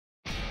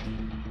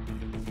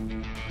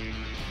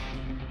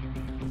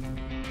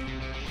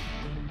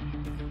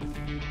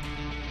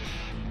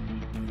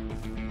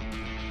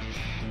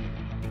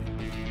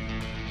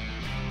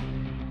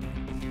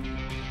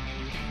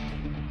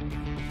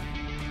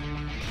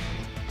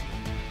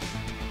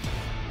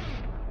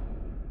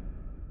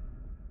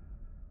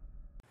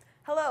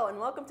Hello and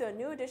welcome to a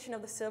new edition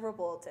of the Silver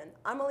Bulletin.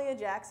 I'm Aaliyah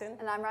Jackson.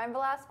 And I'm Ryan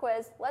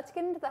Velasquez. Let's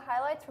get into the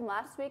highlights from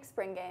last week's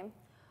spring game.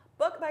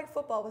 Buckbag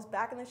football was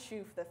back in the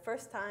shoe for the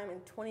first time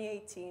in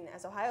 2018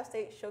 as Ohio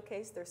State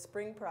showcased their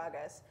spring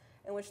progress,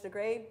 in which the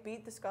Gray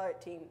beat the Scarlet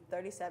team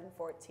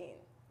 37-14.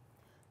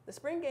 The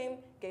spring game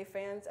gave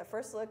fans a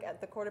first look at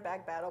the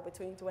quarterback battle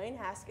between Dwayne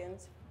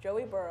Haskins,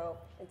 Joey Burrow,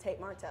 and Tate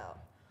Martell.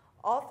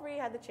 All three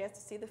had the chance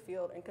to see the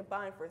field and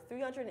combined for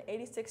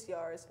 386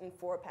 yards and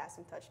 4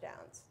 passing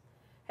touchdowns.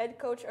 Head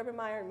coach Urban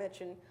Meyer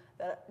mentioned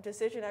that a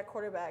decision at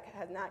quarterback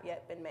has not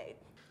yet been made.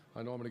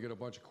 I know I'm going to get a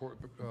bunch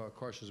of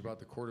questions about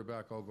the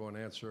quarterback. I'll go and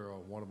answer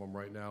one of them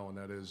right now, and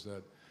that is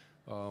that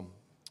we're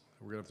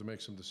going to have to make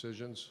some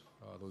decisions.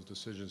 Those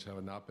decisions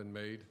have not been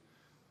made.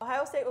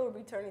 Ohio State will be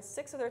returning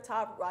 6 of their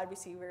top wide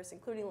receivers,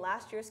 including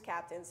last year's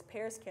captains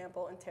Paris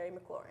Campbell and Terry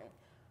McLaurin.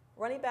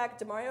 Running back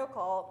Demario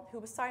Call, who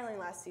was sidelined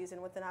last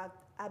season with an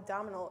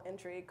abdominal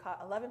injury, caught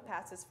 11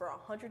 passes for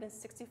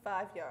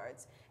 165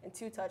 yards and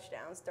 2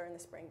 touchdowns during the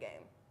spring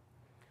game.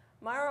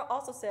 Meyer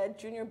also said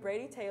junior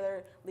Brady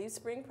Taylor leaves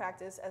spring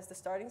practice as the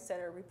starting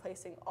center,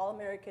 replacing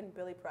All-American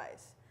Billy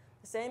Price.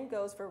 The same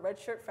goes for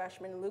redshirt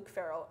freshman Luke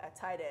Farrell at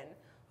tight end,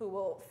 who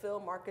will fill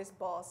Marcus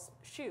Ball's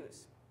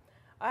shoes.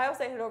 Ohio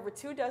State had over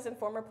 24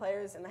 former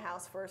players in the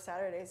house for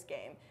Saturday's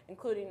game,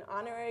 including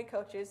honorary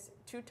coaches,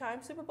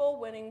 2-time Super Bowl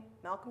winning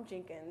Malcolm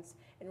Jenkins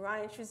and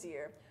Ryan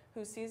Shazier,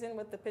 whose season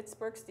with the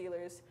Pittsburgh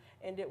Steelers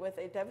ended with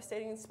a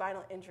devastating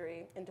spinal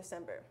injury in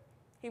December.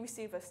 He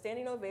received a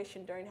standing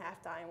ovation during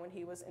halftime when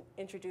he was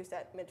introduced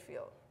at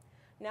midfield.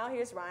 Now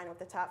here's Ryan with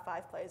the top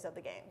 5 plays of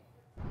the game.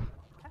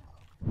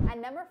 At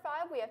number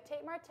 5, we have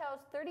Tate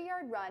Martell's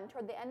 30-yard run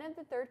toward the end of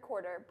the third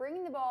quarter,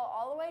 bringing the ball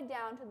all the way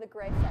down to the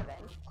Gray 7.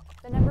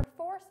 The number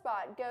 4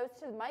 spot goes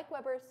to Mike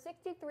Weber's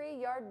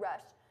 63-yard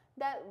rush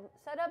that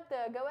set up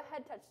the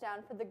go-ahead touchdown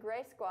for the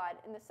Gray squad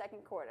in the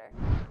second quarter.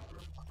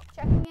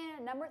 Checking in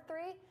at number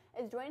 3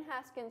 is Dwayne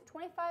Haskins'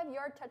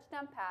 25-yard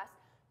touchdown pass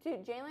to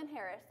Jalen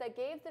Harris that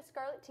gave the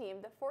Scarlet team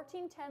the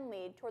 14-10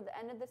 lead toward the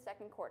end of the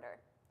second quarter.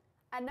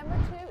 At number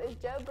 2 is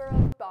Joe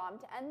Burrow's bomb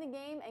to end the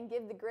game and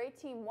give the Gray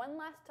team one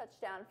last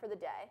touchdown for the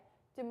day.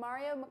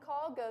 Demario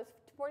McCall goes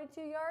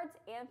 42 yards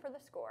and for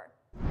the score.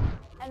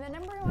 And the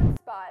number 1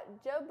 spot,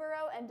 Joe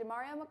Burrow and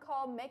Demario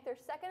McCall make their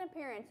second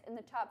appearance in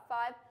the top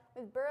 5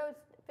 with Burrow's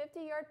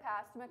 50-yard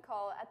pass to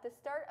McCall at the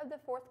start of the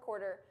fourth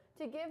quarter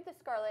to give the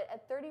Scarlet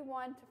a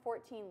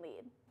 31-14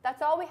 lead.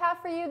 That's all we have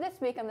for you this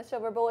week on the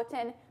Silver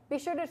Bulletin. Be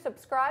sure to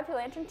subscribe to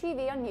Lantern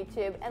TV on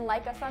YouTube and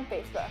like us on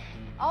Facebook.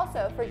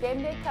 Also, for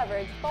game day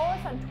coverage, follow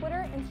us on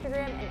Twitter,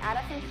 Instagram, and add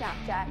us on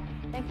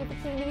Snapchat. Thank you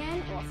for tuning in,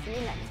 and we'll see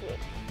you next week.